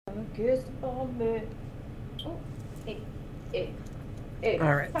kiss on me. Oh, hey,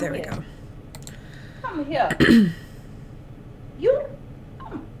 All right, come there we here. go. Come here. You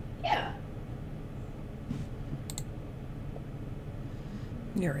come here.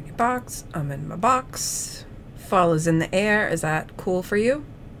 You're in your box. I'm in my box. Fall is in the air. Is that cool for you?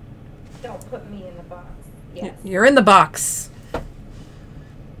 Don't put me in the box. Yes. You're in the box.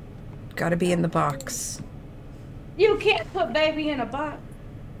 Gotta be in the box. You can't put baby in a box.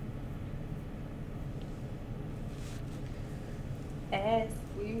 As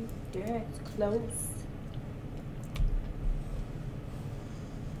we dance close.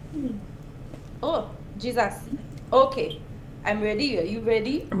 Oh, Jesus. Okay. I'm ready. Are you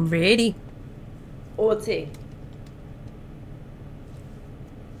ready? I'm ready. Ote.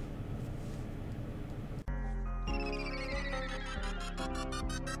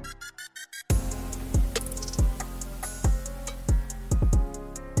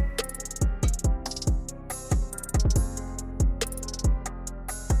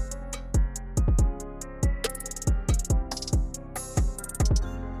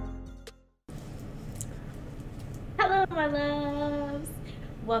 Hello, my loves.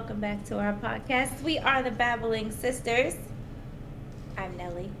 Welcome back to our podcast. We are the Babbling Sisters. I'm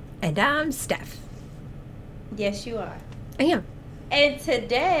Nellie. And I'm Steph. Yes, you are. I am. And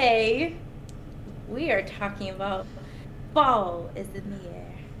today we are talking about fall is in the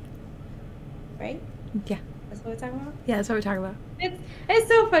air. Right? Yeah. That's what we're talking about? Yeah, that's what we're talking about. It's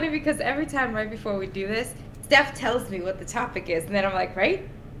so funny because every time right before we do this, Steph tells me what the topic is. And then I'm like, right?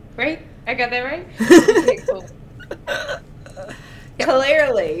 Right? I got that right? Okay, cool.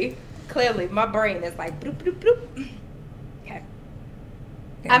 Clearly, my brain is like, bloop, bloop, bloop. Okay.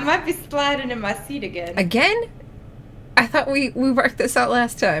 Yeah. I might be sliding in my seat again. Again? I thought we worked this out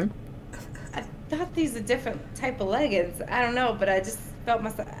last time. I thought these are different type of leggings. I don't know, but I just felt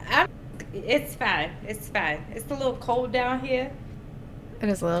myself. It's fine. It's fine. It's a little cold down here. It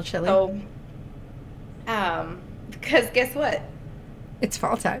is a little chilly. So, because guess what? It's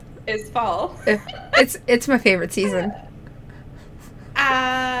fall time. It's fall. It's my favorite season.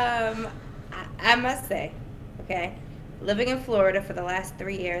 I must say, okay, living in Florida for the last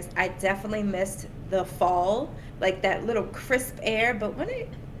 3 years, I definitely missed the fall, like that little crisp air. But when it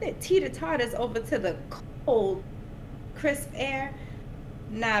teeter-totters over to the cold, crisp air,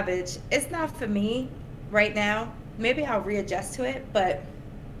 nah, bitch, it's not for me right now. Maybe I'll readjust to it, but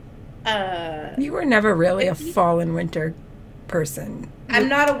You were never really a fall and winter person. I'm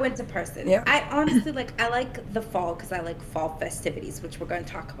not a winter person. Yeah. I honestly I like the fall because I like fall festivities, which we're going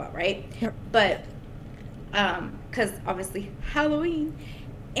to talk about, right? Yep. But because obviously Halloween,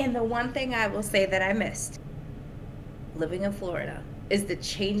 and the one thing I will say that I missed living in Florida is the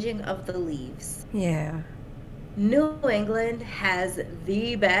changing of the leaves. Yeah. New England has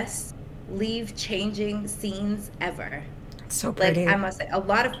the best leaf changing scenes ever. It's so Like, pretty. I must say, a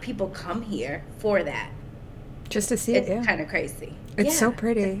lot of people come here for that. Just to see it, It's yeah. kind of crazy. It's so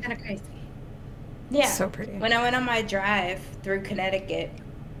pretty. It's kind of crazy. Yeah. So pretty. When I went on my drive through Connecticut,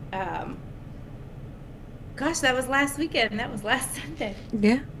 gosh, that was last weekend. That was last Sunday.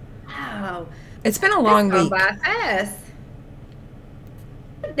 Yeah. Wow. It's been a long That's week. gone by fast.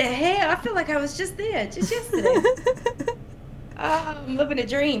 What the hell? I feel like I was just there, just yesterday. I'm living a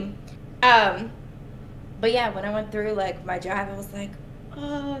dream. But yeah, when I went through like my drive, I was like,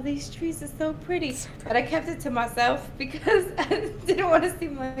 oh, these trees are so pretty. But I kept it to myself because I didn't want to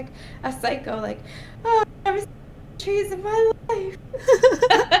seem like a psycho, like, oh, I've never seen trees in my life.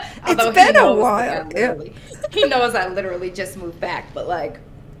 It's been a while. He knows I literally just moved back, but like,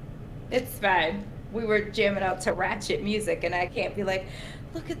 it's fine. We were jamming out to ratchet music, and I can't be like,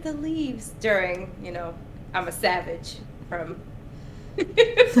 look at the leaves during, I'm a savage from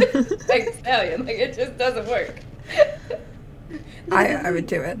like Stallion. Like, it just doesn't work. I would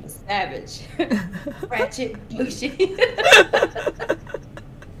do it. I'm a savage. Ratchet, bushy.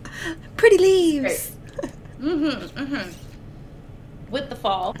 Pretty leaves. With the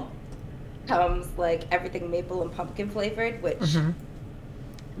fall comes like everything maple and pumpkin flavored, which,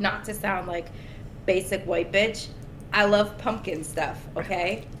 not to sound like basic white bitch, I love pumpkin stuff,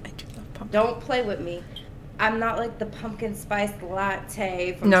 okay? I do love pumpkin. Don't play with me. I'm not like the pumpkin spice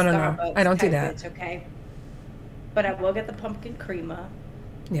latte from No. Starbucks. I don't do type that. bitch, okay? But I will get the pumpkin creamer.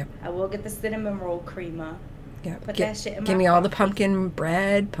 Yeah. I will get the cinnamon roll creamer. Yeah. Put that shit in Give my me all the coffee. pumpkin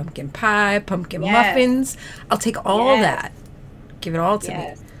bread, pumpkin pie, pumpkin Yes. muffins. I'll take all Yes. that. Give it all to me.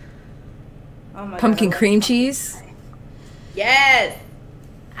 Yes. Oh my Pumpkin God, I love cream pumpkin cheese. pie. Yes.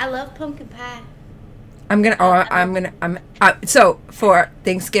 I love pumpkin pie. So for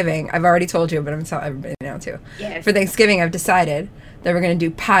Thanksgiving, I've already told you, but I'm telling everybody now too. Yes. For Thanksgiving, I've decided that we're going to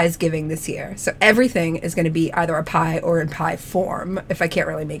do pies giving this year. So everything is going to be either a pie or in pie form if I can't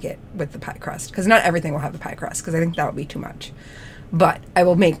really make it with the pie crust. Because not everything will have the pie crust because I think that would be too much. But I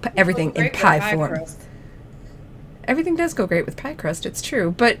will make everything in pie form. Crust. Everything does go great with pie crust, it's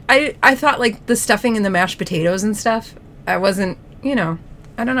true. But I thought, like, the stuffing and the mashed potatoes and stuff, I wasn't,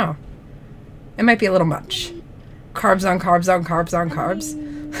 I don't know. It might be a little much. Carbs on carbs on carbs on carbs.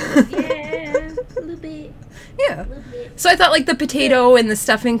 Yeah, a little bit. Yeah. So I thought, like, the potato and the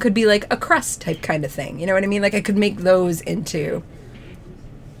stuffing could be, like, a crust type kind of thing. You know what I mean? Like, I could make those into...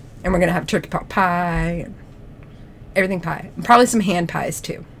 And we're going to have turkey pot pie and everything pie. And probably some hand pies,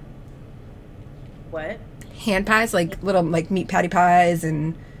 too. What? Hand pies, like, little, like, meat patty pies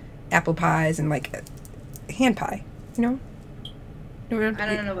and apple pies and, like, hand pie. You know? I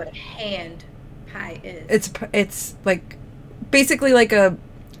don't know what a hand pie is. It's like basically like a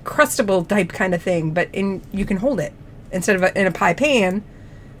crustable type kind of thing, but you can hold it instead of in a pie pan.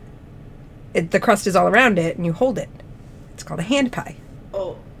 The crust is all around it, and you hold it. It's called a hand pie.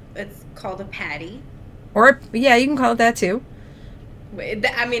 Oh, it's called a patty. Or yeah, you can call it that too.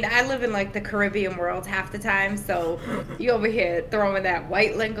 I mean, I live in like the Caribbean world half the time, so you over here throwing that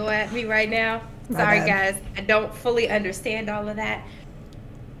white lingo at me right now. Sorry, guys, I don't fully understand all of that.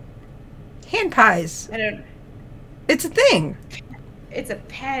 Hand pies. I don't. It's a thing. It's a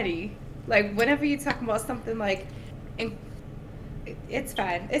patty. Like, whenever you're talking about something like, it's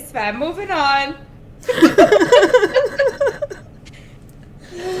fine. It's fine. Moving on.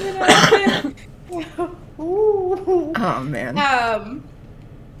 Oh man.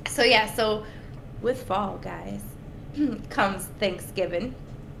 So yeah. So with fall, guys, comes Thanksgiving,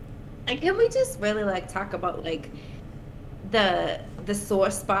 and can we just really like talk about like the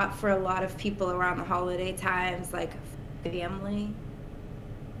sore spot for a lot of people around the holiday times, like family?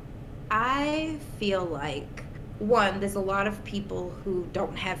 I feel like, one, there's a lot of people who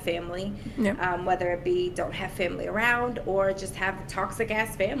don't have family, whether it be don't have family around or just have a toxic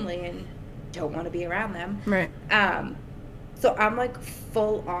ass family and don't want to be around them. Right. So I'm like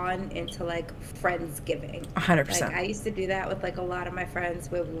full on into like Friendsgiving. 100%. Like I used to do that with like a lot of my friends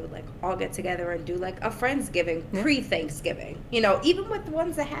where we would like all get together and do like a Friendsgiving pre-Thanksgiving, even with the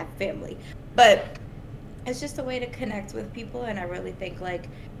ones that have family. But it's just a way to connect with people. And I really think like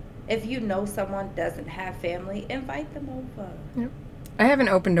if you know someone doesn't have family, invite them over. Yep. I have an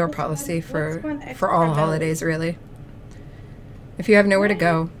open door policy for all holidays, really. If you have nowhere to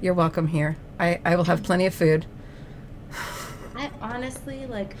go, you're welcome here. I will have plenty of food. I honestly,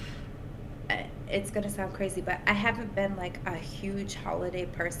 like, it's going to sound crazy, but I haven't been, like, a huge holiday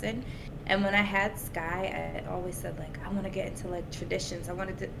person. And when I had Sky, I always said, like, I want to get into, like, traditions. I'm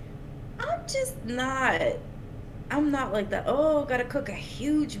not like that, got to cook a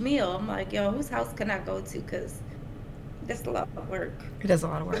huge meal. I'm like, yo, whose house can I go to? Because that's a lot of work. It is a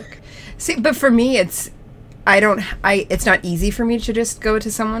lot of work. See, but for me, it's not easy for me to just go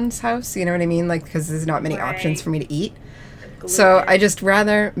to someone's house. You know what I mean? Like, because there's not many options for me to eat. So I just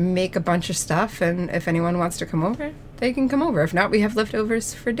rather make a bunch of stuff, and if anyone wants to come over, they can come over. If not, we have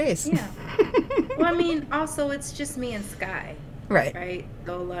leftovers for days. Yeah. Well, I mean, also, it's just me and Sky. Right. Right?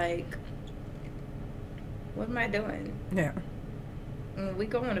 So, like, what am I doing? Yeah. We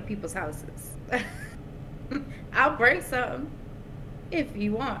going to people's houses. I'll bring something if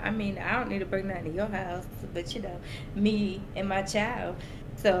you want. I mean, I don't need to bring nothing to your house, but, me and my child.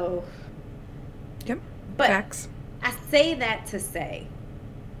 So. Yep. But facts. I say that to say,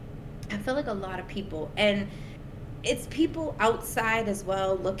 I feel like a lot of people, and it's people outside as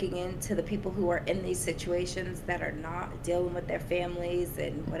well, looking into the people who are in these situations that are not dealing with their families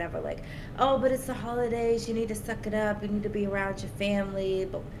and whatever, like, oh, but it's the holidays, you need to suck it up, you need to be around your family.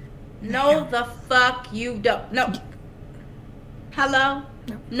 But no, the fuck you don't. No. Hello?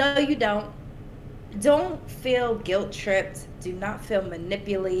 No, you don't. Don't feel guilt tripped. Do not feel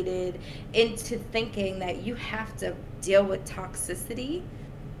manipulated into thinking that you have to deal with toxicity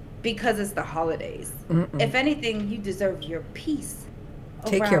because it's the holidays. Mm-mm. If anything, you deserve your peace.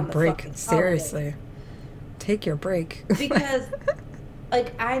 Take your break. Seriously. Holidays. Take your break. Because,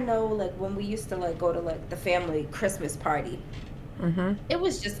 like, I know, like, when we used to, like, go to, like, the family Christmas party, it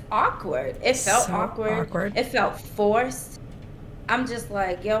was just awkward. It felt so awkward. It felt forced. I'm just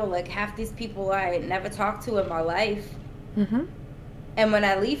like, yo, like, half these people I never talked to in my life. And when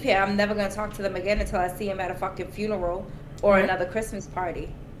I leave here, I'm never going to talk to them again until I see them at a fucking funeral or another Christmas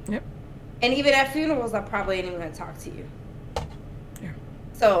party. Yep. And even at funerals, I probably ain't even going to talk to you. Yeah.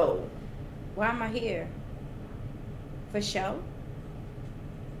 So, why am I here? For show?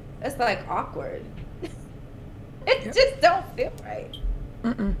 It's like awkward. It just don't feel right.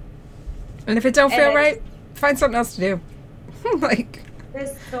 And if it don't feel right, find something else to do. Like,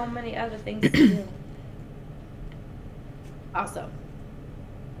 There's so many other things to do. Also,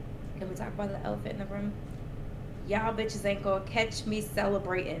 can we talk about the elephant in the room? Y'all bitches ain't gonna catch me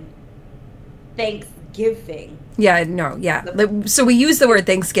celebrating Thanksgiving. yeah, no, yeah. So we use the word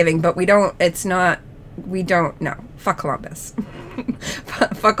Thanksgiving, but we don't. It's not. We don't. No, fuck Columbus.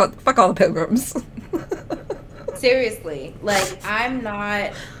 fuck all the pilgrims. Seriously, like I'm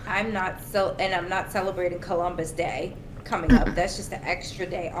not celebrating Columbus Day coming up. That's just an extra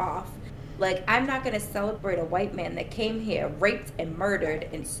day off. Like I'm not gonna celebrate a white man that came here, raped and murdered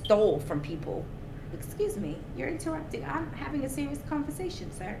and stole from people. Excuse me, you're interrupting. I'm having a serious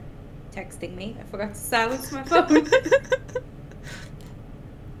conversation, sir. Texting me. I forgot to silence my phone.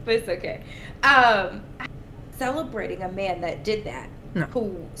 But it's okay. I'm celebrating a man that did that. No.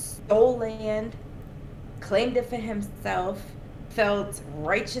 Who stole land, claimed it for himself, felt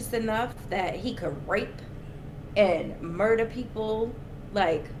righteous enough that he could rape and murder people.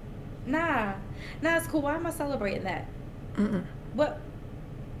 Like, nah, it's cool. Why am I celebrating that? Mm-mm. What?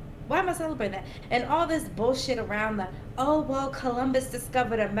 Why am I celebrating that? And all this bullshit around the, oh, well, Columbus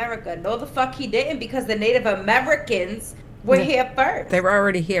discovered America. No, the fuck he didn't, because the Native Americans were here first. They were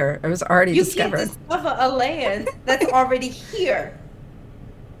already here. It was already discovered. You can't discover a land that's already here.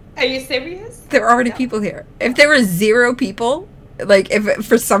 Are you serious? There were already people here. If there were 0 people, like if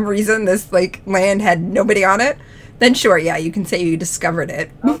for some reason this like land had nobody on it, then sure, yeah, you can say you discovered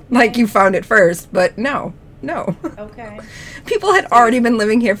it. Okay. Like you found it first, but no. Okay. People had already been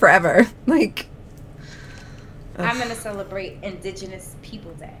living here forever. Like, I'm gonna celebrate Indigenous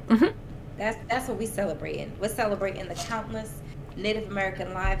People Day. Mm-hmm. That's what we celebrating. We're celebrating the countless Native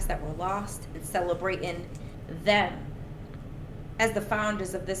American lives that were lost, and celebrating them as the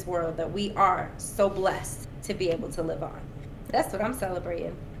founders of this world that we are so blessed to be able to live on. That's what I'm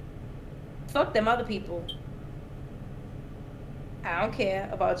celebrating. Fuck them other people. I don't care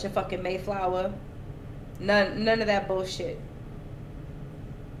about your fucking Mayflower. None of that bullshit.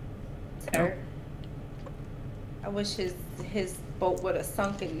 Sir. I wish his boat would have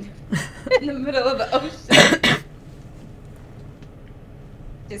sunk in the middle of the ocean.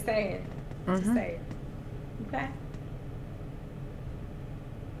 Just saying. Mm-hmm. Just saying. Okay?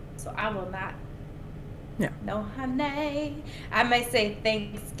 So I will not. Yeah. No, honey. I may say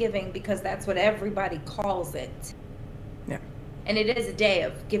Thanksgiving because that's what everybody calls it. Yeah. And it is a day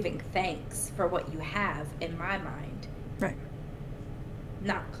of giving thanks for what you have, in my mind. Right.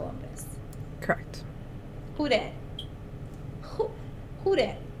 Not Columbus. Correct. Who that? Who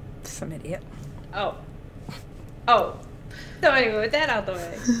that? Some idiot. Oh. So anyway, with that out the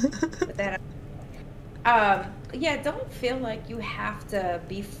way. Yeah, don't feel like you have to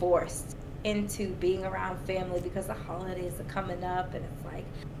be forced into being around family because the holidays are coming up and it's like,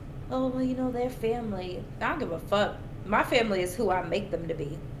 oh, well, you know, they're family. I don't give a fuck. My family is who I make them to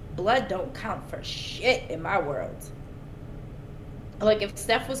be. Blood don't count for shit in my world. Like, if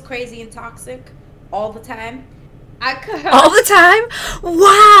Steph was crazy and toxic all the time, I could... All the time?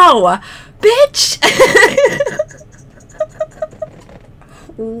 Wow! Bitch!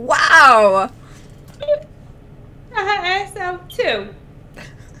 Wow! I had ass out too.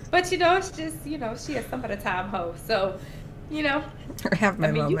 But, you know, it's just, you know, she a some of the time hoe. So, you know... I have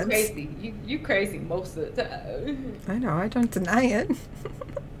my moments. You crazy. You crazy most of the time. I know, I don't deny it.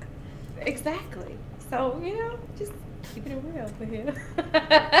 Exactly. So, you know, just keeping it real for here.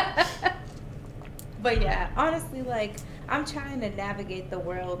 But yeah, honestly, like, I'm trying to navigate the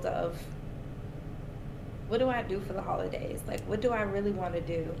world of what do I do for the holidays? Like, what do I really want to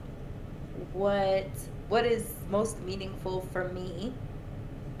do? What is most meaningful for me?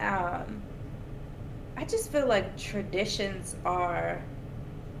 I just feel like traditions are,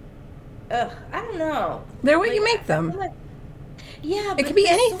 I don't know. They're what Like, you I make them. feel like, yeah, It could be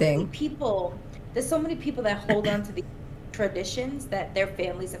there's anything. There's so many people that hold on to the traditions that their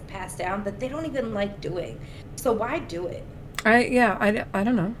families have passed down that they don't even like doing. So why do it? I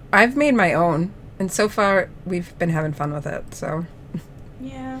don't know. I've made my own, and so far we've been having fun with it. So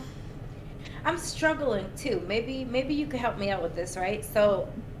Yeah, I'm struggling too. Maybe you could help me out with this, right? So,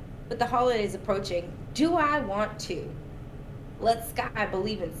 with the holidays approaching, do I want to let Sky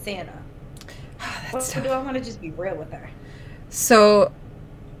believe in Santa? Or do I want to just be real with her? So,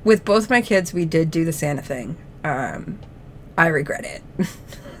 with both my kids, we did do the Santa thing. I regret it.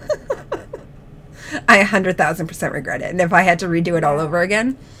 I 100,000% regret it. And if I had to redo it all over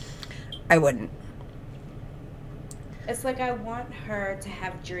again, I wouldn't. It's like I want her to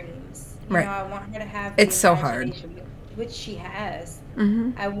have dreams. You Right. know, I want her to have It's so hard. imagination, which she has.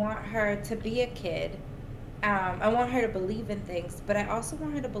 Mm-hmm. I want her to be a kid. I want her to believe in things, but I also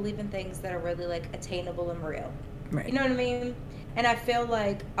want her to believe in things that are really like attainable and real. Right. You know what I mean? And I feel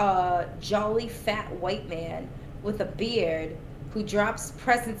like a jolly fat white man with a beard who drops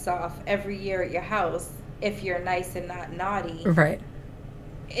presents off every year at your house if you're nice and not naughty Right.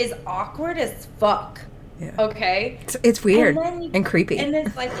 is awkward as fuck. Yeah. Okay? It's weird then and creepy. And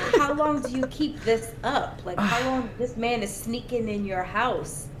it's like, how long do you keep this up? Like, how long this man is sneaking in your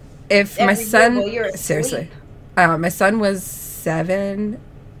house? If my son, while you're asleep? seriously, my son was 7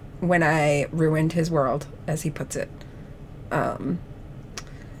 when I ruined his world, as he puts it. I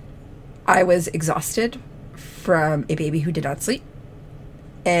was exhausted from a baby who did not sleep.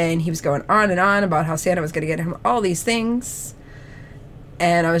 And he was going on and on about how Santa was going to get him all these things.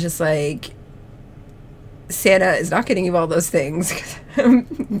 And I was just like, Santa is not getting you all those things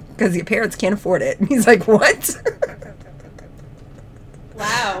because your parents can't afford it. And he's like, what?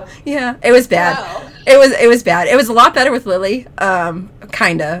 Wow. Yeah, it was bad. Wow. It was bad. It was a lot better with Lily.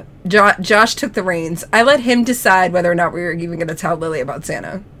 Kinda. Josh took the reins. I let him decide whether or not we were even going to tell Lily about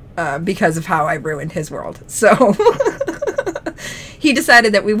Santa because of how I ruined his world. So he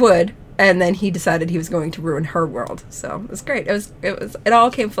decided that we would, and then he decided he was going to ruin her world. So it was great. It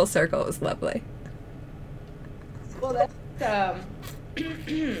all came full circle. It was lovely. Well,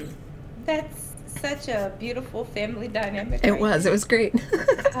 that's such a beautiful family dynamic. It was great.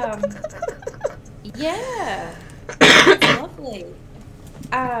 Yeah, it's lovely.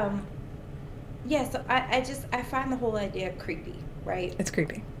 Yeah, so I find the whole idea creepy, right? It's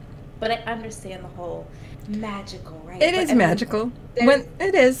creepy. But I understand the whole magical, right? It is magical. When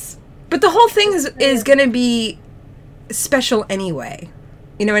it is. But the whole thing is going to be special anyway.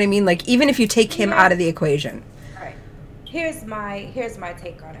 You know what I mean? Like, even if you take him out of the equation. Right. Here's my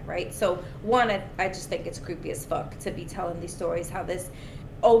take on it, right? So, one, I just think it's creepy as fuck to be telling these stories how this,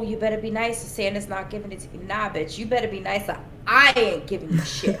 oh, you better be nice or Santa's not giving it to you. Nah, bitch, you better be nice or I ain't giving you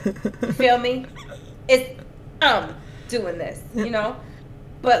shit. You feel me? It's, doing this, you know?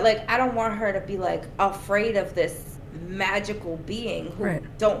 But, like, I don't want her to be, like, afraid of this magical being who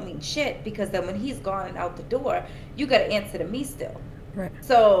don't mean shit, because then when he's gone and out the door, you got to answer to me still. Right.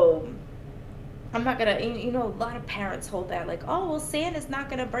 So, I'm not going to, you know, a lot of parents hold that, like, oh, well, Santa's not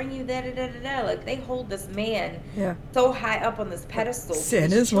going to bring you da-da-da-da-da. Like, they hold this man so high up on this pedestal.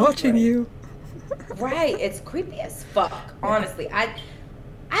 Santa's watching you. Right. It's creepy as fuck, honestly. I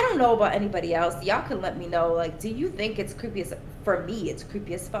don't know about anybody else. Y'all can let me know. Like, do you think it's creepy as... For me, it's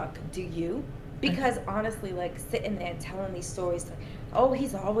creepy as fuck. Do you? Because honestly, like, sitting there telling these stories, like, oh,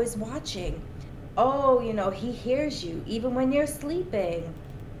 he's always watching. Oh, you know, he hears you even when you're sleeping.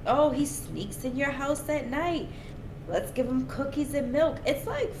 Oh, he sneaks in your house at night. Let's give him cookies and milk. It's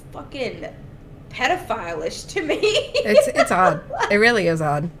like fucking pedophile-ish to me. It's odd. It really is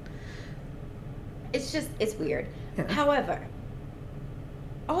odd. It's weird. Yeah. However,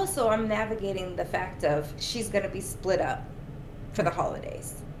 also I'm navigating the fact of she's going to be split up for the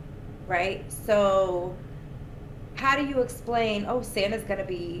holidays, right? So how do you explain, oh, Santa's going to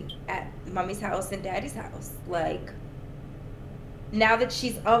be at mommy's house and daddy's house? Like, now that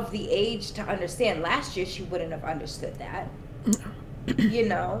she's of the age to understand, last year she wouldn't have understood that, you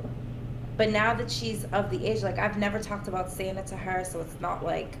know? But now that she's of the age, like, I've never talked about Santa to her, so it's not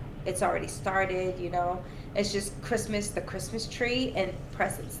like it's already started, you know? It's just Christmas, the Christmas tree, and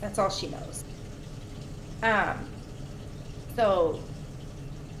presents. That's all she knows. So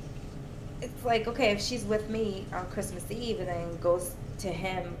it's like, okay, if she's with me on Christmas Eve and then goes to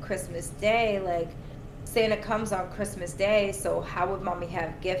him Christmas Day, like, Santa comes on Christmas Day, so how would mommy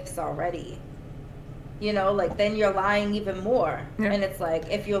have gifts already? You know, like, then you're lying even more. Yeah. And it's like,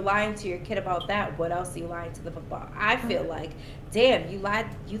 if you're lying to your kid about that, what else are you lying to them about? I feel like, damn, you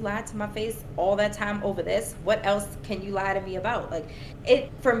lied to my face all that time over this. What else can you lie to me about? Like, it,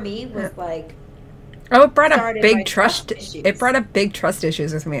 for me, was like, oh, it brought up big trust issues. It brought up big trust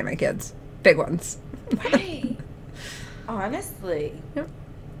issues with me and my kids. Big ones. Right. Honestly. Yep.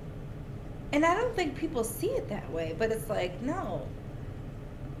 And I don't think people see it that way, but it's like, no.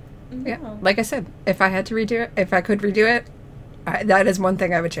 Yeah, like I said, if I had to redo it, if I could redo it, that is one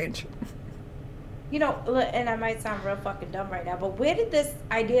thing I would change. You know, and I might sound real fucking dumb right now, but where did this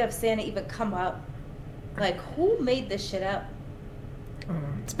idea of Santa even come up? Like, who made this shit up?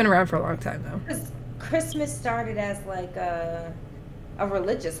 It's been around for a long time, though. Because Christmas started as, like, a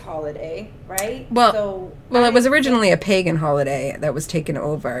religious holiday, right? Well, it was originally a pagan holiday that was taken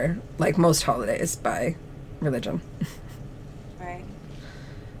over, like most holidays, by religion. Right.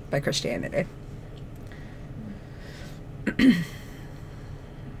 By Christianity.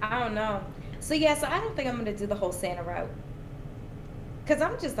 I don't know. So I don't think I'm going to do the whole Santa route. Because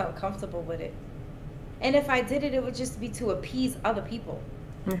I'm just uncomfortable with it. And if I did it, it would just be to appease other people.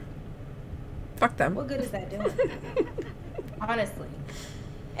 Yeah. Fuck them. What good is that doing? Honestly.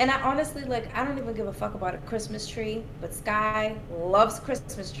 And I honestly, like, I don't even give a fuck about a Christmas tree, but Sky loves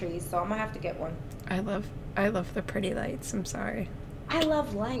Christmas trees, so I'm gonna have to get one. I love the pretty lights. I'm sorry. I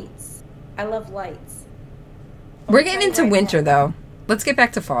love lights. I love lights. We're getting into winter, though. Let's get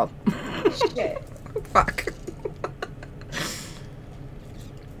back to fall. Shit. Fuck.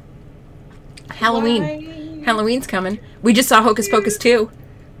 Halloween. Why? Halloween's coming. We just saw Hocus Pocus 2.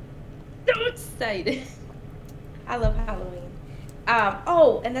 So excited. I love Halloween.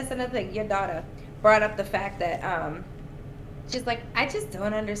 Oh, and that's another thing. Your daughter brought up the fact that she's like, I just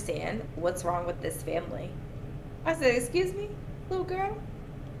don't understand what's wrong with this family. I said, excuse me, little girl?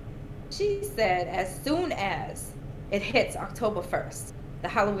 She said as soon as it hits October 1st, the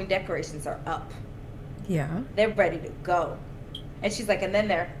Halloween decorations are up. Yeah. They're ready to go. And she's like, and then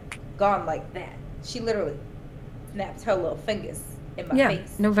they're gone like that. She literally snaps her little fingers in my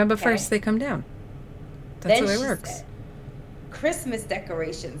face. November 1st, they come down. That's Then the way it she works. said, Christmas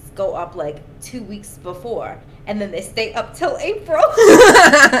decorations go up like 2 weeks before, and then they stay up till April.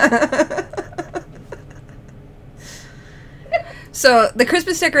 So the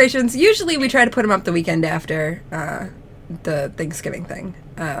Christmas decorations, usually we try to put them up the weekend after the Thanksgiving thing.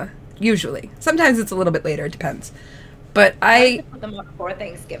 Usually. Sometimes it's a little bit later, it depends. But I put them up for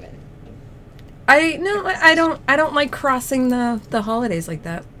Thanksgiving. I don't like crossing the holidays like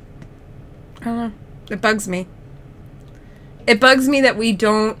that. I don't know. It bugs me. It bugs me that we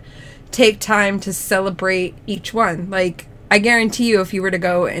don't take time to celebrate each one. Like, I guarantee you if you were to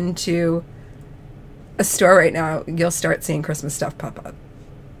go into a store right now, you'll start seeing Christmas stuff pop up.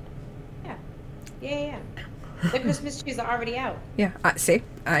 Yeah. The Christmas trees are already out. Yeah, see?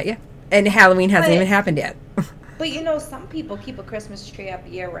 Yeah. And Halloween hasn't even happened yet. But you know, some people keep a Christmas tree up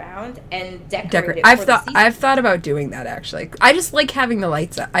year round and decorate it. I've thought about doing that actually. I just like having the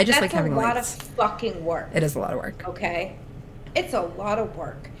lights up. I just like having lights. That's a lot of fucking work. It is a lot of work. Okay? It's a lot of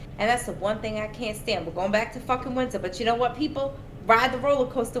work. And that's the one thing I can't stand. We're going back to fucking winter. But you know what, people? Ride the roller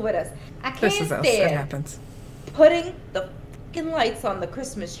coaster with us. I can't stand It happens. putting the fucking lights on the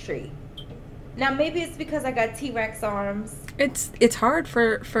Christmas tree. Now, maybe it's because I got T-Rex arms. It's hard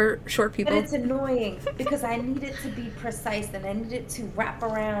for short people. But it's annoying because I need it to be precise and I need it to wrap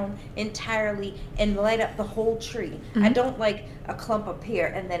around entirely and light up the whole tree. Mm-hmm. I don't like a clump up here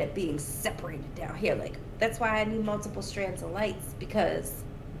and then it being separated down here. Like, that's why I need multiple strands of lights, because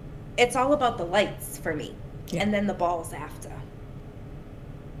it's all about the lights for me. Yeah. And then the balls after.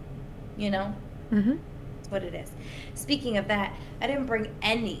 You know? Mm-hmm. That's what it is. Speaking of that, I didn't bring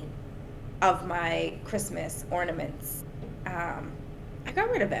any of my Christmas ornaments. I got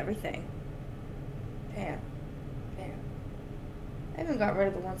rid of everything. Damn. I even got rid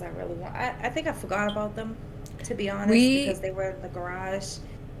of the ones I really want. I think I forgot about them, to be honest, because they were in the garage.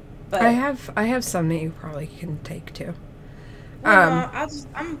 But I have some that you probably can take too. Well, no,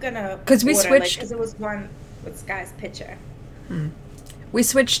 I'm gonna because we switched because it was one with Sky's picture. We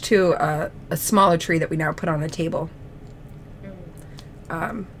switched to a smaller tree that we now put on a table.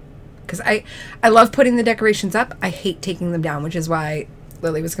 Because I love putting the decorations up. I hate taking them down, which is why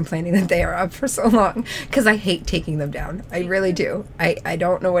Lily was complaining that they are up for so long. Because I hate taking them down. I really do. I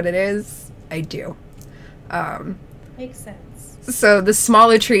don't know what it is. I do. Makes sense. So the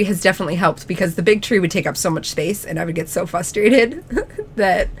smaller tree has definitely helped, because the big tree would take up so much space and I would get so frustrated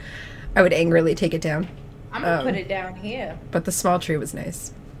that I would angrily take it down. I'm going to put it down here. But the small tree was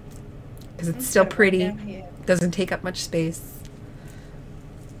nice. Because it's still pretty. Doesn't take up much space.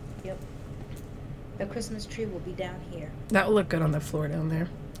 The Christmas tree will be down here. That will look good on the floor down there.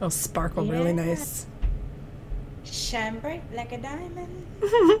 It'll sparkle really nice. Shine bright like a diamond.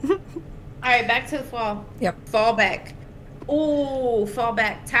 All right, back to the fall. Yep. Fall back. Ooh, fall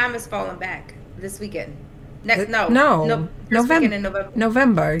back. Time is falling back this weekend. No. November. In November.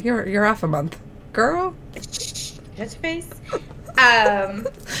 November. You're off a month, girl. Shh, touch face.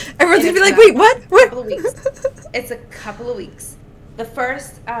 Everyone's gonna be like, wait, what? What? A couple of weeks. It's a couple of weeks. The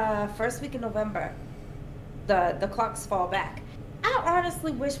first week in November, the clocks fall back. I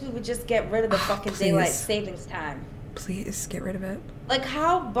honestly wish we would just get rid of the fucking daylight savings time. Please get rid of it. Like,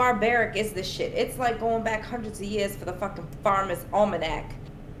 how barbaric is this shit? It's like going back hundreds of years for the fucking Farmer's Almanac.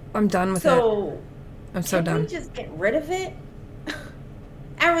 I'm done with it. I'm so done. Can we just get rid of it?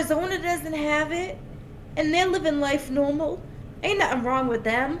 Arizona doesn't have it, and they're living life normal. Ain't nothing wrong with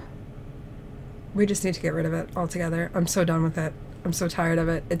them. We just need to get rid of it altogether. I'm so done with it. I'm so tired of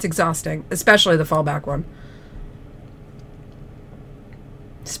it. It's exhausting, especially the fallback one.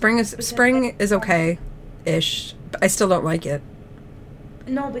 Spring is okay-ish, but I still don't like it.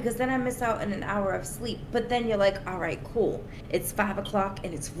 No, because then I miss out on an hour of sleep. But then you're like, all right, cool. It's 5 o'clock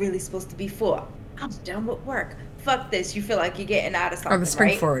and it's really supposed to be 4. I'm done with work. Fuck this. You feel like you're getting out of Oh, the something, spring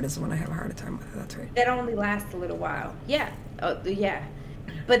right? forward is the one I have a harder time with. That's right. That only lasts a little while. Yeah. Yeah.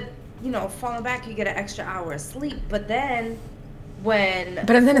 But, falling back, you get an extra hour of sleep. But then when But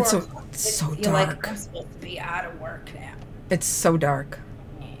then it's 4 so o'clock, so you're like, dark. I'm supposed to be out of work now. It's so dark.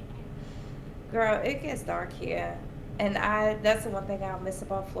 Girl, it gets dark here. And that's the one thing I'll miss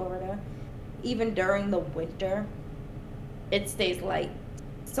about Florida. Even during the winter, it stays light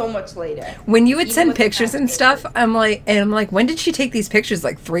so much later. When you would Even send with the pictures and fast stuff, paced. I'm like, when did she take these pictures?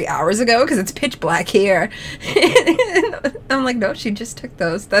 Like 3 hours ago? Because it's pitch black here. I'm like, no, she just took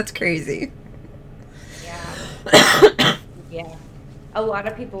those. That's crazy. Yeah. Yeah. A lot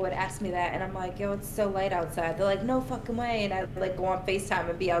of people would ask me that, and I'm like, yo, it's so light outside. They're like, no fucking way. And I like go on FaceTime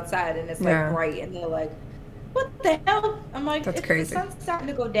and be outside, and it's like Yeah. bright, and they're like, what the hell? I'm like, That's if crazy. the sun's starting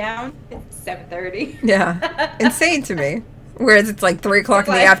to go down, it's 7:30. Yeah. Insane to me. Whereas it's like 3 o'clock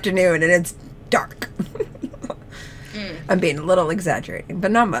in the Like- afternoon and it's dark. Mm. I'm being a little exaggerating,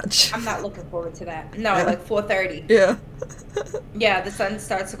 but not much. I'm not looking forward to that. No, Yeah. like 4:30. Yeah. Yeah, the sun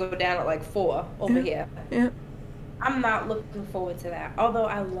starts to go down at like 4 over Yeah. here. Yeah. I'm not looking forward to that. Although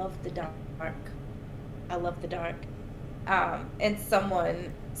I love the dark. I love the dark. And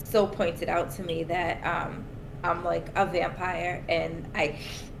someone so pointed out to me that I'm like a vampire, and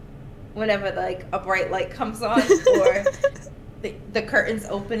whenever like a bright light comes on or the curtains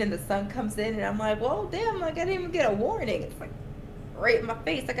open and the sun comes in, and I'm like, well, damn, like I didn't even get a warning. It's like right in my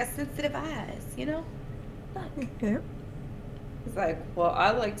face. I got sensitive eyes, Fuck. Yeah. It's like, well, I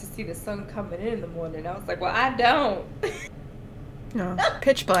like to see the sun coming in the morning. I was like, well, I don't. No.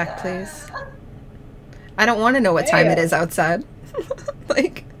 Pitch black, please. I don't want to know what time it Yeah. is outside.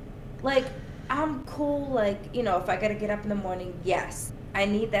 Like, Like, I'm cool, like, if I gotta get up in the morning, yes. I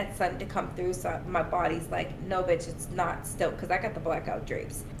need that sun to come through so my body's like, no, bitch, it's not still, because I got the blackout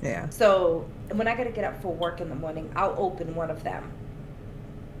drapes. yeah. So when I gotta get up for work in the morning, I'll open one of them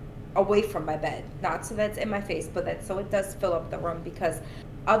away from my bed. Not so that's in my face, but that so it does fill up the room, because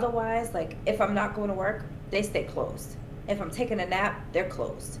otherwise, like, if I'm not going to work, they stay closed. If I'm taking a nap, they're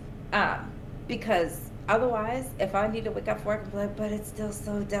closed. Because otherwise, if I need to wake up for work, I'm like, but it's still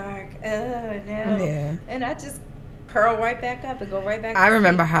so dark. Oh, no. Yeah. And I just curl right back up and go right back I to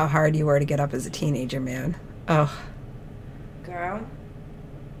remember sleep. how hard you were to get up as a teenager, man. Oh. Girl,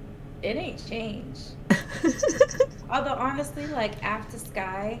 it ain't changed. Although, honestly, like, after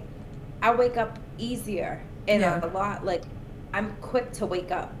Sky, I wake up easier and Yeah. a lot, like, I'm quick to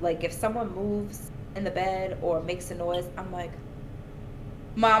wake up. Like, if someone moves in the bed or makes a noise, I'm like,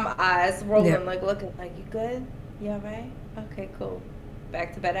 mom eyes rolling, Yeah. like, looking like, you good? You all right? Okay, cool.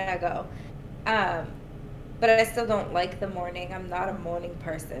 Back to bed I go. But I still don't like the morning. I'm not a morning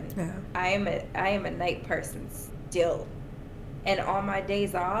person. Yeah. I am a night person still. And on my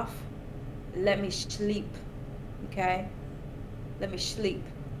days off, let me sleep. Okay? Let me sleep.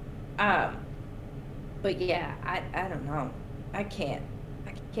 But yeah, I don't know. I can't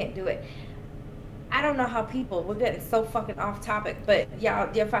do it. I don't know how we're getting so fucking off topic, but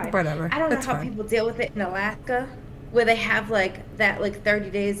yeah, you're fine. Whatever. I don't know That's how fine. people deal with it in Alaska, where they have like that, like 30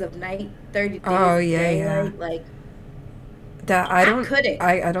 days of night, 30 days Oh, of yeah, daylight. yeah. Like, That I don't. couldn't.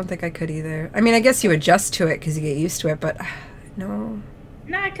 I don't think I could either. I mean, I guess you adjust to it because you get used to it, but no.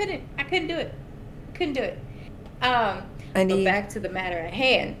 no, I couldn't do it. Couldn't do it. I But need. back to the matter at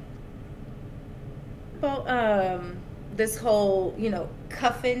hand. Well, this whole,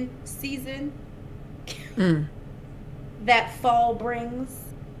 cuffing season Mm. that fall brings.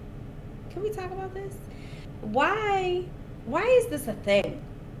 Can we talk about this? Why is this a thing?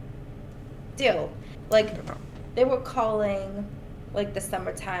 Still, like, they were calling, like, the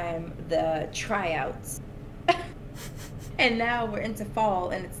summertime the tryouts. And now we're into fall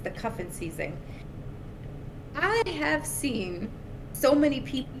and it's the cuffing season. I have seen so many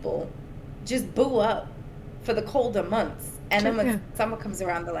people just boo up for the colder months. And then when Yeah. summer comes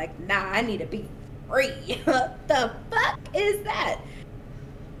around, they're like, nah, I need to be free. What the fuck is that?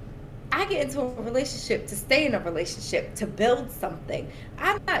 I get into a relationship to stay in a relationship, to build something.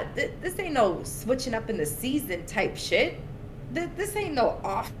 I'm not, this ain't no switching up in the season type shit. This ain't no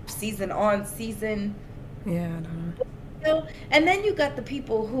off season, on season. Yeah, I don't know. And then you got the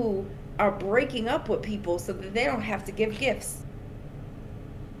people who are breaking up with people so that they don't have to give gifts.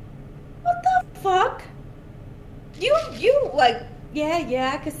 What the fuck? You like,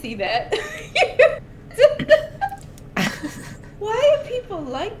 yeah, I can see that. Why are people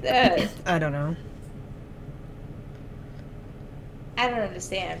like that? I don't know. I don't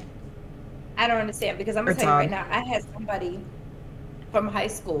understand because I'm gonna It's tell you right odd. now, I had somebody from high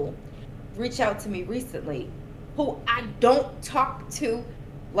school reach out to me recently who I don't talk to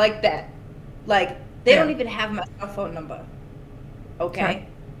like that. Like, they don't even have my cell phone number. Okay?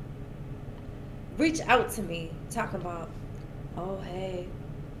 Reach out to me talking about, oh, hey,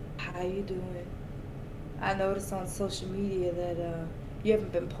 how you doing? I noticed on social media that you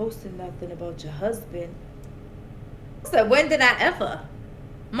haven't been posting nothing about your husband. I said, when did I ever?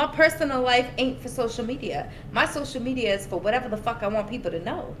 My personal life ain't for social media. My social media is for whatever the fuck I want people to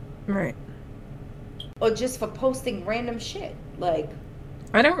know. Right. Or just for posting random shit. Like,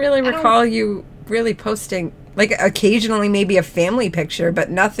 I don't really recall you really posting, like, occasionally maybe a family picture,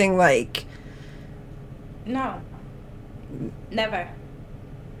 but nothing like... No. Never.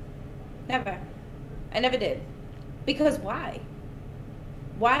 Never. I never did. Because why?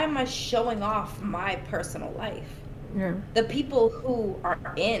 Why am I showing off my personal life? Yeah. The people who are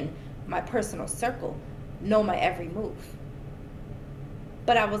in my personal circle know my every move.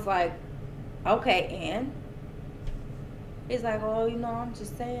 But I was like, okay, and? He's like, oh, you know, I'm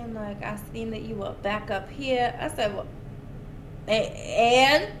just saying, like, I seen that you were back up here. I said, well,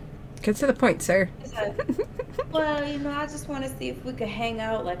 and? Get to the point, sir. He's like, well, you know, I just want to see if we could hang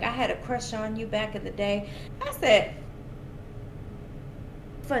out. Like, I had a crush on you back in the day. I said,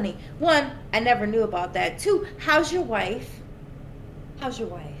 funny. One, I never knew about that. Two, how's your wife? How's your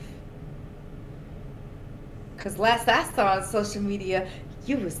wife? Because last I saw on social media,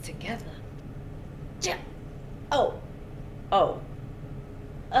 you was together. Yeah. Oh.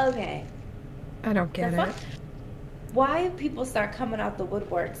 Okay. I don't get it. Why do people start coming out the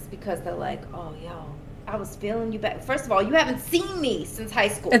woodworks? Because they're like, oh, yo, I was feeling you back. First of all, you haven't seen me since high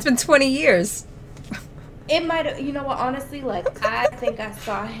school. It's been 20 years. It might have, you know what, honestly, like, I think I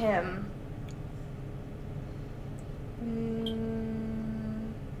saw him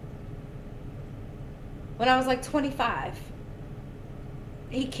when I was like 25.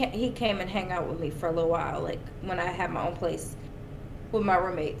 He came and hang out with me for a little while, like, when I had my own place with my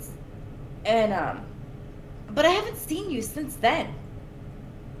roommates. And, but I haven't seen you since then.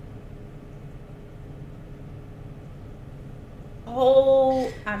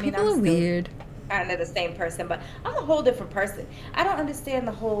 People I'm still weird. Kind of the same person, but I'm a whole different person. I don't understand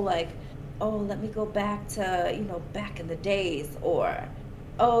the whole, like, oh, let me go back to, you know, back in the days, or,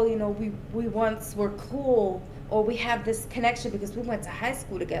 oh, you know, we once were cool, or we have this connection because we went to high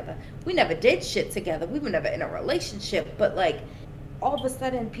school together. We never did shit together. We were never in a relationship, but, like, all of a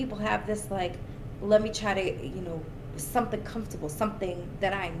sudden people have this, like, let me try to, you know, something comfortable, something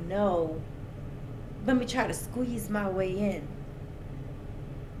that I know. Let me try to squeeze my way in.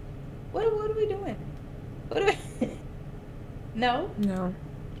 What are we doing? No.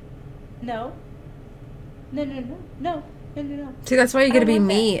 See, that's why you gotta be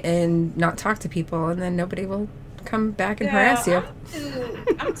me and not talk to people, and then nobody will come back and harass you.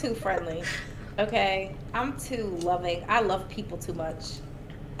 I'm too friendly. Okay? I'm too loving. I love people too much.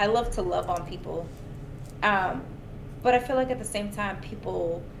 I love to love on people. But I feel like at the same time,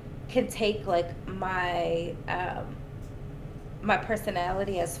 people can take, like, my my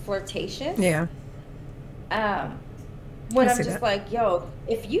personality as flirtatious. Yeah. When I'm just like, yo,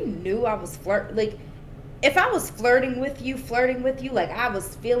 if you knew I was if I was flirting with you, like I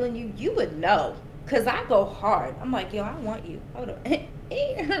was feeling you, you would know. Cause I go hard. I'm like, yo, I want you. Hold on.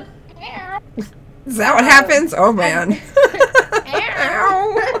 Is that what happens? Oh man.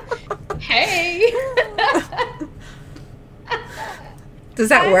 Hey. Does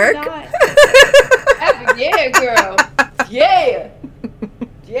that work? Yeah, girl. Yeah.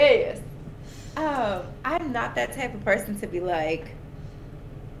 Yes. I'm not that type of person to be like,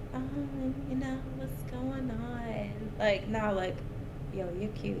 you know, what's going on? Like, no, like, yo, you're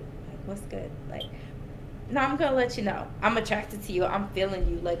cute. Like, what's good? Like, no, I'm gonna let you know. I'm attracted to you. I'm feeling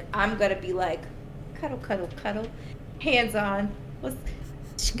you. Like, I'm gonna be like, cuddle, cuddle, cuddle. Hands on. Let's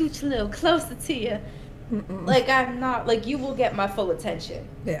scooch a little closer to you. Mm-mm. Like, I'm not, like, you will get my full attention.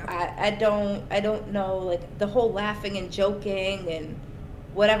 Yeah. I don't know, like, the whole laughing and joking and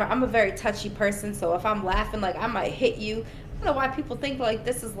whatever. I'm a very touchy person, so if I'm laughing, like, I might hit you. I don't know why people think, like,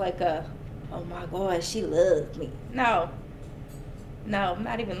 this is like a, oh my God, she loves me. No, I'm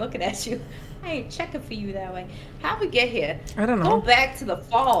not even looking at you. I ain't checking for you that way. How'd we get here? I don't know. Go back to the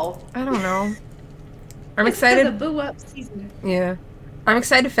fall. I don't know. I'm excited. It's the boo up season. Yeah. I'm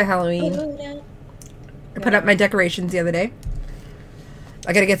excited for Halloween. I put up my decorations the other day.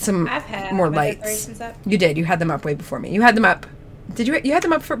 I gotta get some more lights. Decorations up. You did. You had them up way before me. You had them up. Did you? You had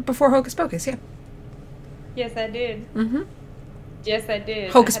them up before Hocus Pocus, yeah. Yes, I did. Mm-hmm. Yes, I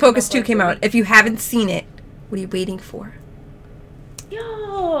did. Hocus Pocus 2 came out. If you haven't seen it, what are you waiting for?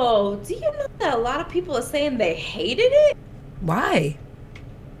 Yo, do you know that a lot of people are saying they hated it? Why?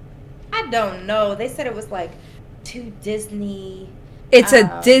 I don't know. They said it was like too Disney. It's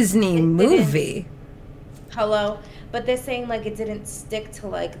a Disney It didn't. movie. Hello, but they're saying like it didn't stick to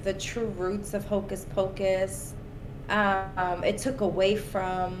like the true roots of Hocus Pocus. It took away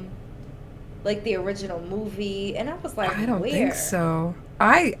from like the original movie, and I was like, I don't where? think so.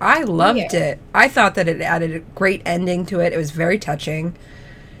 I loved Where? it. I thought that it added a great ending to it. It was very touching.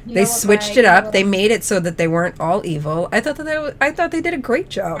 You They know what switched my, it you know up. what They made it so that they weren't all evil. I thought that I thought they did a great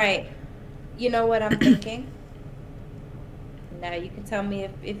job. right. You know what I'm thinking? Now you can tell me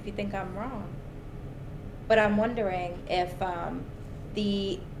if you think I'm wrong. But I'm wondering if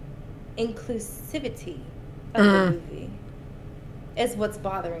the inclusivity of the movie is what's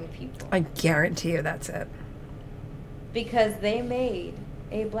bothering people. I guarantee you that's it. Because they made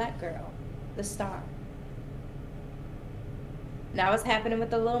a black girl the star. Now what's happening with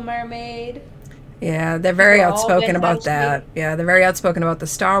the Little Mermaid? Yeah, they're very People all outspoken been about touching that. it. Yeah, they're very outspoken about the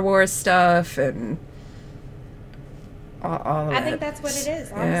Star Wars stuff and all of I it. think that's what it is,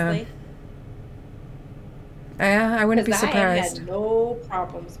 Yeah. honestly. Yeah, I wouldn't be Because I surprised. had no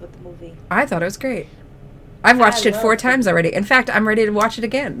problems with the movie. I thought it was great. I've watched it 4 loved it. times already. In fact, I'm ready to watch it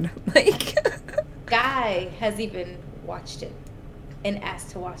again. Like, Guy has even watched it and asked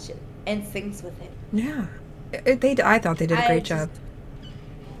to watch it and sings with it. yeah, I thought they did a I great just- job.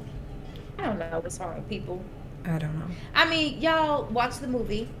 I don't know what's wrong with people. I don't know. I mean, y'all watch the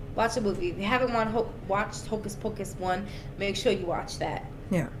movie. Watch the movie. If you haven't watched Hocus Pocus 1, make sure you watch that.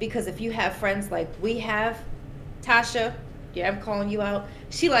 Yeah. Because if you have friends like we have, Tasha, yeah, I'm calling you out.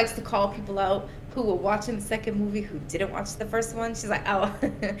 She likes to call people out who were watching the second movie who didn't watch the first one. She's like, oh,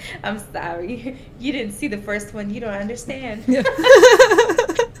 I'm sorry. You didn't see the first one. You don't understand. Yeah.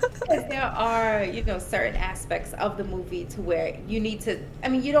 Because there are, certain aspects of the movie to where you need to,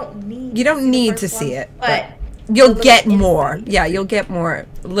 you don't need You don't need the to first see one, it, but You'll little get more. insight. Yeah, you'll get more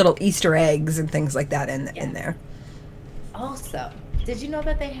little Easter eggs and things like that in Yeah. there. Also, did you know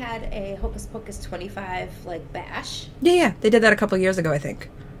that they had a Hocus Pocus 25 bash? Yeah, they did that a couple years ago, I think.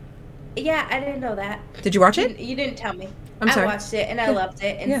 Yeah, I didn't know that. Did you watch it? You didn't tell me. I'm sorry. I watched it and I loved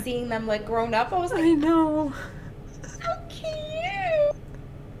it. And Yeah. seeing them grown up, I was like, know. so cute.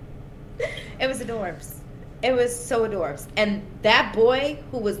 It was adorbs. It was so adorbs. And that boy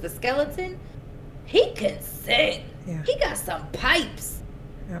who was the skeleton, he can sing. Yeah. He got some pipes.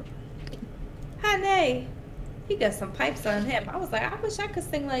 Yep. Honey, he got some pipes on him. I was like, I wish I could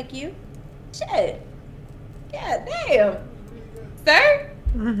sing like you. Shit. Yeah, damn. Sir?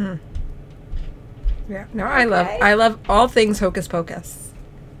 Mm-hmm. Yeah. No, Okay. I love all things Hocus Pocus.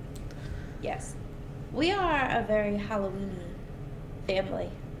 Yes. We are a very Halloween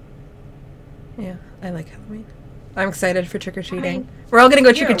family. Yeah, I like Halloween. I'm excited for trick or treating. I mean, We're all gonna go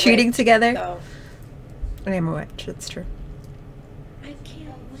you're trick or treating awake, together. So I am a witch. That's true. I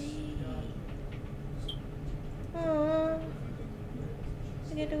can't wait. Aww.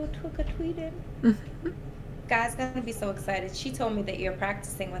 I get to go trick or treating. Mm-hmm. Guy's gonna be so excited. She told me that you're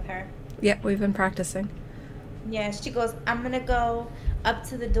practicing with her. Yeah, we've been practicing. Yeah, she goes, I'm gonna go up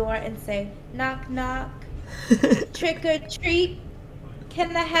to the door and say, knock, knock, trick or treat.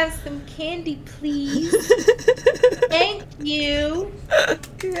 Can I have some candy, please? Thank you.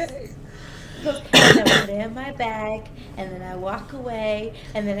 Okay. She goes, and I put it in my bag, and then I walk away,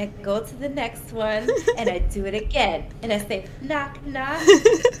 and then I go to the next one, and I do it again. And I say, knock, knock,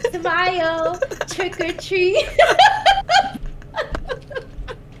 smile, trick or treat.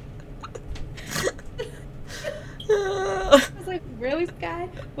 I was like, really, Sky?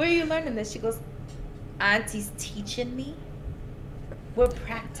 Where are you learning this? She goes, Auntie's teaching me. We're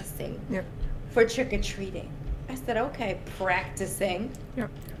practicing Yep. for trick or treating. I said, okay, practicing. Yep.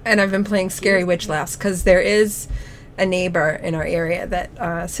 And I've been playing Scary Witch Laughs because there is a neighbor in our area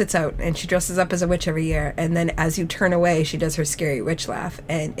that sits out and she dresses up as a witch every year. And then as you turn away, she does her Scary Witch Laugh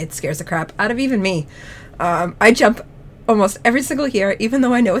and it scares the crap out of even me. I jump almost every single year, even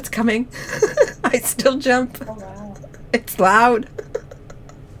though I know it's coming. I still jump. Oh, wow. It's loud.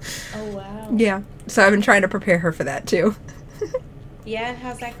 Oh, wow. Yeah. So I've been trying to prepare her for that too. Yeah, and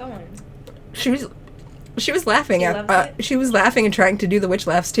how's that going? She was laughing She at loves it? she was laughing and trying to do the witch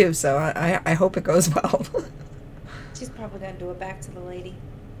laughs too, so I hope it goes well. She's probably going to do it back to the lady.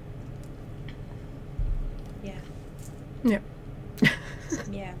 Yeah. Yep.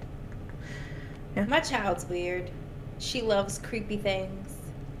 Yeah. Yeah. My child's weird. She loves creepy things.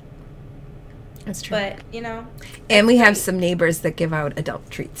 That's true. But, And we have great. some neighbors that give out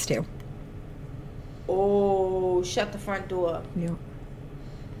adult treats too. Oh, shut the front door. Yeah.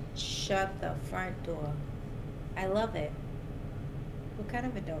 Shut the front door. I love it. What kind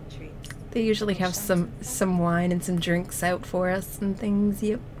of adult treats? They usually have some wine and some drinks out for us and things.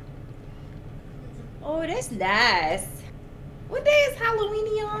 Yep. Oh, that's nice. What day is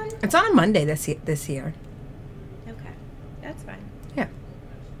Halloween on? It's on a Monday this year. Okay, that's fine. Yeah.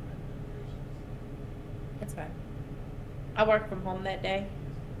 That's fine. I work from home that day.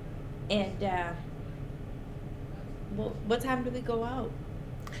 And, what time do we go out?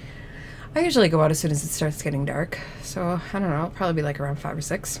 I usually go out as soon as it starts getting dark. So, I don't know. It'll probably be like around 5 or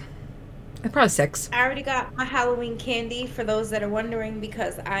 6. Probably 6. I already got my Halloween candy, for those that are wondering,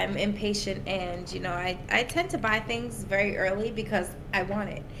 because I'm impatient and, you know, I tend to buy things very early because I want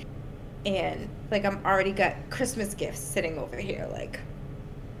it. And, like, I'm already got Christmas gifts sitting over here. Like,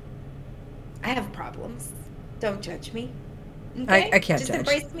 I have problems. Don't judge me. Okay? I can't Just judge.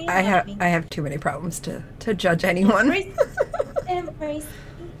 embrace me and I love me. have too many problems to judge anyone. Embrace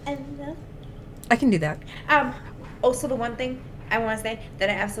me and love. I can do that. Also, the one thing I want to say that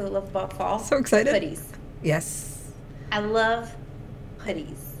I absolutely love about fall. So excited. Hoodies. Yes. I love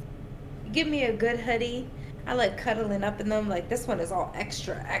hoodies. You give me a good hoodie. I like cuddling up in them. Like, this one is all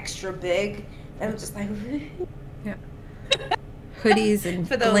extra, extra big. And I'm just like... Yeah. Hoodies and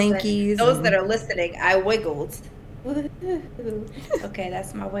For blankies. Those that are listening, I wiggled. Okay,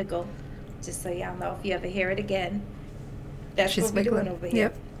 that's my wiggle. Just so y'all know, if you ever hear it again, that's She's what we're wiggling. doing over here.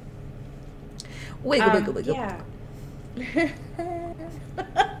 Yep. Wiggle, wiggle, wiggle. Yeah.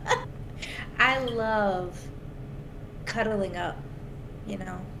 I love cuddling up, you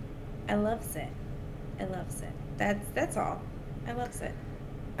know. I loves it. I loves it. That's all. I loves it.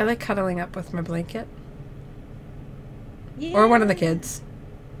 I like cuddling up with my blanket. Yeah. Or one of the kids.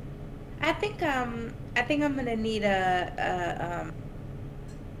 I think I'm gonna need an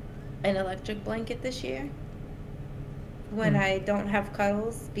electric blanket this year when I don't have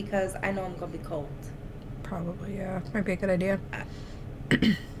cuddles, because I know I'm gonna be cold. Probably, yeah. Might be a good idea.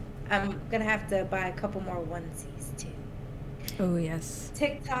 I'm gonna have to buy a couple more onesies too. Oh, yes.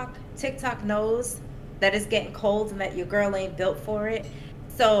 TikTok knows that it's getting cold and that your girl ain't built for it.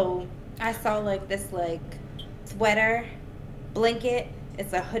 So I saw like this like sweater blanket.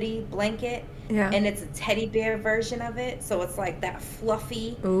 It's a hoodie blanket. Yeah. And it's a teddy bear version of it. So it's like that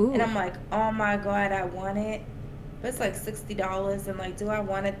fluffy. Ooh. And I'm like, oh my God, I want it. But it's like $60. And like, do I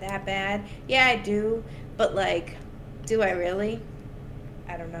want it that bad? Yeah, I do. But like, do I really?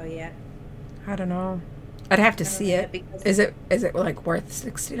 I don't know yet. I don't know. I'd have to I don't see know it. yet because- Is it like worth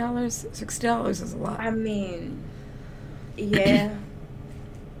 $60? $60 is a lot. I mean, yeah.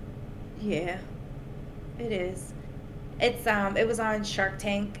 Yeah. It is. It's it was on Shark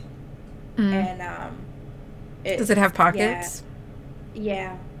Tank, and Does it have pockets?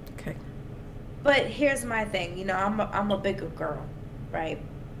 Yeah. Okay. But here's my thing, you know, I'm a bigger girl, right?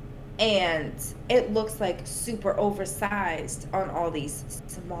 And it looks like super oversized on all these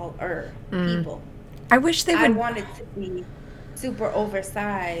smaller people. I wish they would. I want it to be super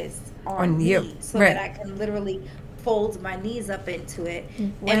oversized on me, you, so right. that I can literally fold my knees up into it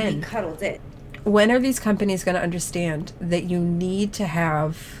and When? be cuddled in. When are these companies going to understand that you need to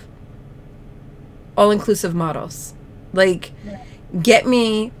have all-inclusive models? Like, get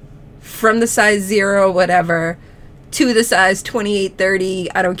me from the size 0, whatever, to the size 28,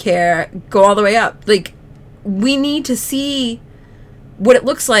 30, I don't care, go all the way up. Like, we need to see what it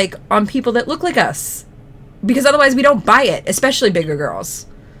looks like on people that look like us. Because otherwise we don't buy it, especially bigger girls.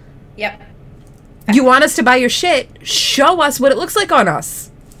 Yep. You want us to buy your shit, show us what it looks like on us.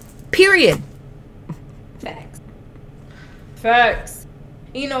 Period. Facts.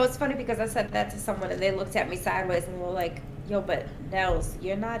 You know, it's funny because I said that to someone and they looked at me sideways and were like, yo, but Nels,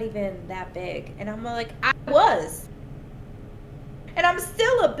 you're not even that big. And I'm like, I was. And I'm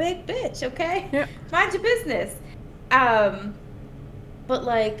still a big bitch, okay? Yep. Mind your business. But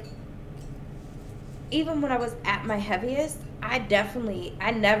like, even when I was at my heaviest, I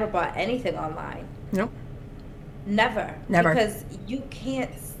never bought anything online. Nope. Never. Never. Because you can't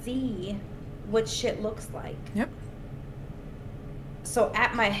see what shit looks like. Yep. So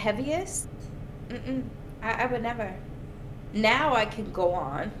at my heaviest, I would never. Now I can go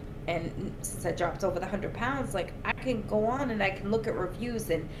on, and since I dropped over the 100 pounds, like I can go on and I can look at reviews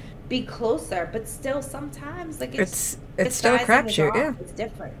and be closer, but still sometimes like It's still a sizing is crapshoot, off, yeah. it's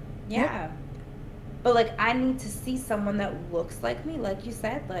different, Yep. yeah. But like I need to see someone that looks like me, like you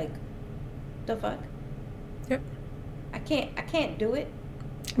said, like the fuck. Yep. I can't do it.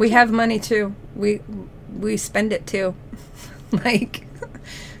 We have money too. We spend it too. Like.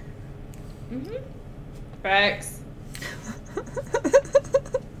 Facts.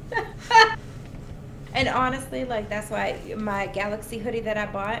 And honestly, like that's why my Galaxy hoodie that I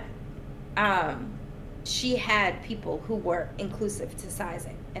bought, she had people who were inclusive to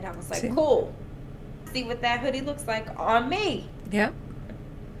sizing, and I was like, See? cool. See what that hoodie looks like on me. Yep.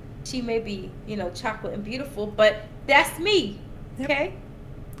 She may be, chocolate and beautiful, but that's me. Okay?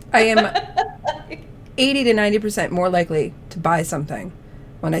 I am 80 to 90% more likely to buy something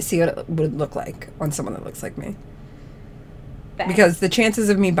when I see what it would look like on someone that looks like me. Facts. Because the chances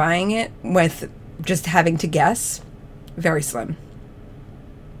of me buying it with just having to guess, very slim.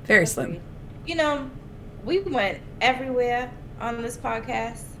 Very slim. We went everywhere on this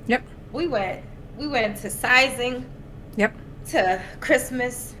podcast. Yep. We went to sizing. Yep. To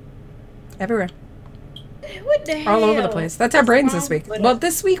Christmas. Everywhere. What the hell? All over the place. That's our brains this week. Well,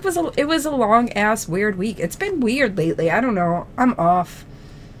 this week was a long ass weird week. It's been weird lately. I don't know. I'm off.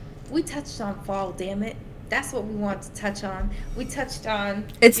 We touched on fall, damn it. That's what we want to touch on. We touched on.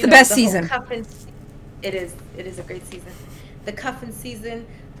 It's the best season. It is a great season. The cuffing season,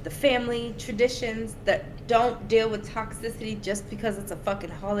 the family traditions that don't deal with toxicity just because it's a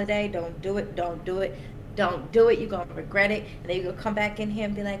fucking holiday. Don't do it. Don't do it. Don't do it. You're going to regret it. And then you're going to come back in here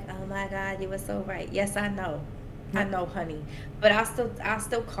and be like, oh my God, you were so right. Yes, I know. I know, honey. But I'll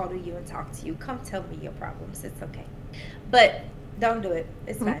still call to you and talk to you. Come tell me your problems. It's okay. But don't do it.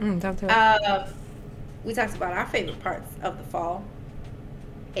 It's fine. Don't do it. We talked about our favorite parts of the fall.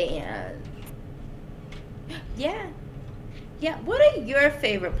 And yeah. What are your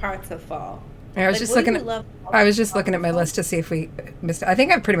favorite parts of fall? I was just looking at my list to see if we missed it. I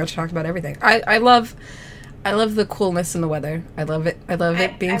think I've pretty much talked about everything. I love the coolness in the weather. I love it. I love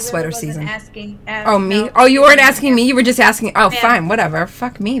it being sweater season. Oh, me? Oh, you weren't asking me? You were just asking. Oh, fine. Whatever.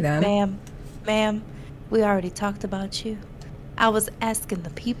 Fuck me then. Ma'am, we already talked about you. I was asking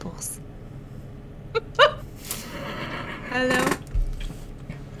the peoples. Hello?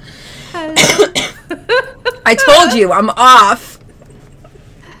 I told you. I'm off.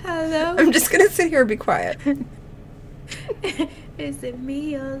 Hello? I'm just going to sit here and be quiet. Is it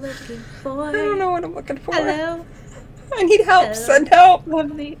me you're looking for? I don't know what I'm looking for. Hello? I need help. Send help.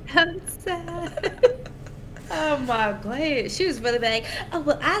 From the outside. Oh my God. She was really like, oh,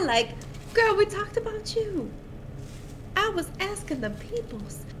 well, girl, we talked about you. I was asking the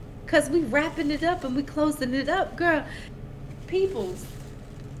peoples. Because we wrapping it up and we closing it up. Girl, peoples,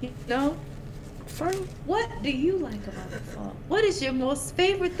 Fine. What do you like about the fall? What is your most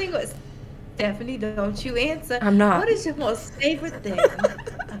favorite thing? Stephanie, don't you answer. I'm not. What is your most favorite thing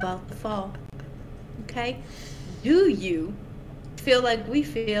about the fall? Okay? Do you feel like we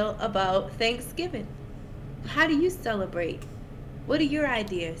feel about Thanksgiving? How do you celebrate? What are your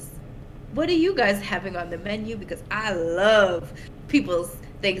ideas? What are you guys having on the menu? Because I love people's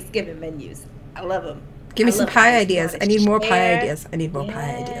Thanksgiving menus. I love them. Give me some pie ideas. I need more pie ideas. Pie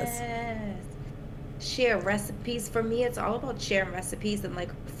ideas. Share recipes. For me, it's all about sharing recipes, and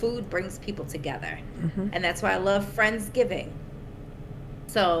food brings people together. Mm-hmm. And that's why I love Friendsgiving.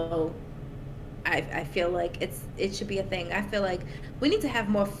 So I feel like it should be a thing. I feel like we need to have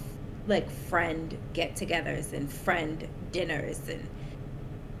more friend get-togethers and friend dinners and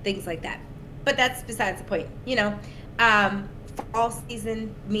things like that. But that's besides the point. Fall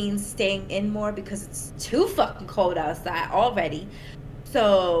season means staying in more because it's too fucking cold outside already.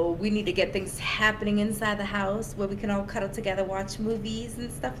 So we need to get things happening inside the house where we can all cuddle together, watch movies and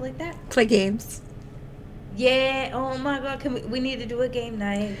stuff like that. Play games. Yeah. Oh my God. We need to do a game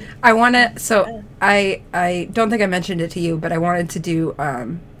night. I want to. So I don't think I mentioned it to you, but I wanted to do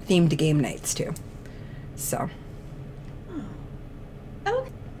themed game nights too. So. Oh.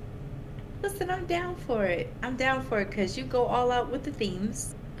 Okay. Listen, I'm down for it. Because you go all out with the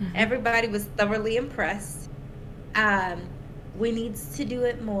themes. Mm-hmm. Everybody was thoroughly impressed. We need to do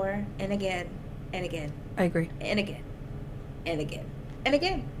it more and again and again. I agree. And again and again and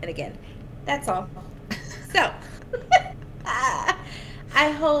again and again. That's all. So, I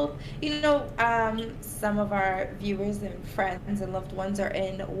hope, some of our viewers and friends and loved ones are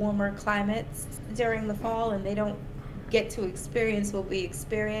in warmer climates during the fall and they don't get to experience what we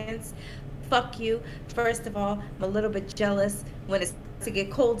experience. Fuck you. First of all, I'm a little bit jealous when it's to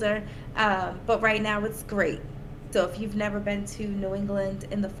get colder, but right now it's great. So if you've never been to New England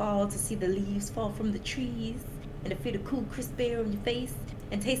in the fall to see the leaves fall from the trees and to feel the cool, crisp air on your face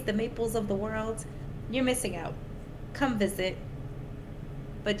and taste the maples of the world, you're missing out. Come visit,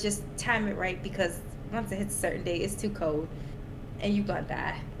 but just time it right because once it hits a certain day, it's too cold and you're gonna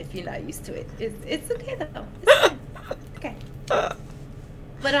die if you're not used to it. It's okay though. It's okay.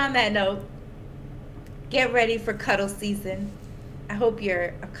 But on that note, get ready for cuddle season. I hope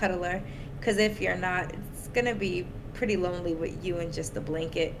you're a cuddler because if you're not, it's gonna be pretty lonely with you and just a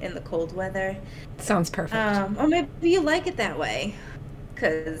blanket in the cold weather. Sounds perfect. Or maybe you like it that way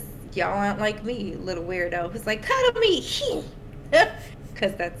because y'all aren't like me, little weirdo who's like, cuddle me,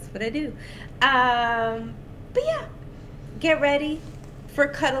 because that's what I do. But yeah, get ready for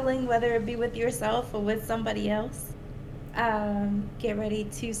cuddling, whether it be with yourself or with somebody else. Get ready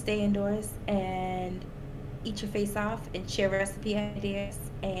to stay indoors and eat your face off and share recipe ideas.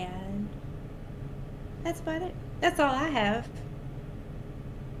 And that's about it. That's all I have.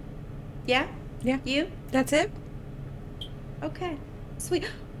 Yeah? Yeah. You? That's it. Okay. Sweet.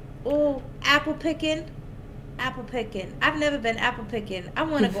 Oh, apple picking. Apple picking. I've never been apple picking. I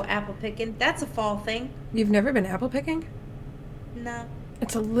want to go apple picking. That's a fall thing. You've never been apple picking? No.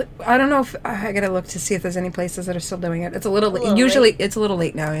 It's I don't know if I gotta look to see if there's any places that are still doing it. It's a little Late. It's a little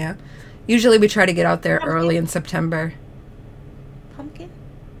late now, yeah. Usually we try to get out there Pumpkin? early in September. Pumpkin?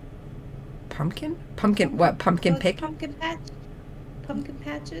 Pumpkin what? Pumpkin pick? Pumpkin patch? Pumpkin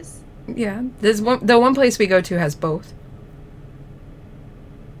patches? Yeah. There's the one place we go to has both.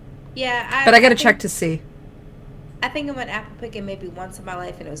 Yeah, But I gotta check to see. I think I went apple picking maybe once in my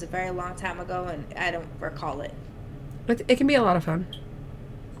life, and it was a very long time ago, and I don't recall it. It can be a lot of fun.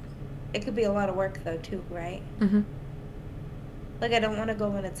 It could be a lot of work, though, too, right? Mm-hmm. Like, I don't want to go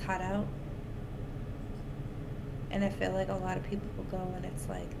when it's hot out. And I feel like a lot of people will go and it's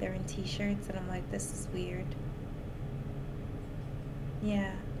like they're in t-shirts, and I'm like, this is weird.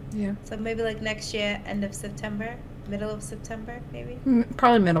 Yeah. Yeah. So maybe like next year, end of September, middle of September, maybe?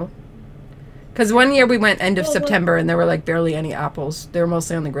 Probably middle. Because one year we went end of Well, September and there were like barely any apples. They were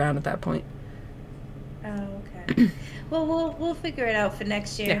mostly on the ground at that point. Oh, okay. Well, we'll figure it out for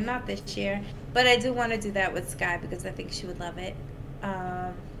next year, Yeah. not this year. But I do want to do that with Sky because I think she would love it.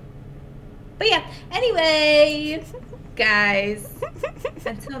 But yeah, anyway, guys,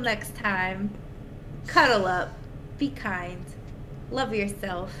 until next time, cuddle up, be kind, love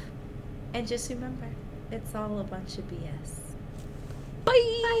yourself, and just remember, it's all a bunch of BS.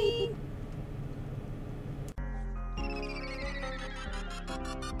 Bye. Bye.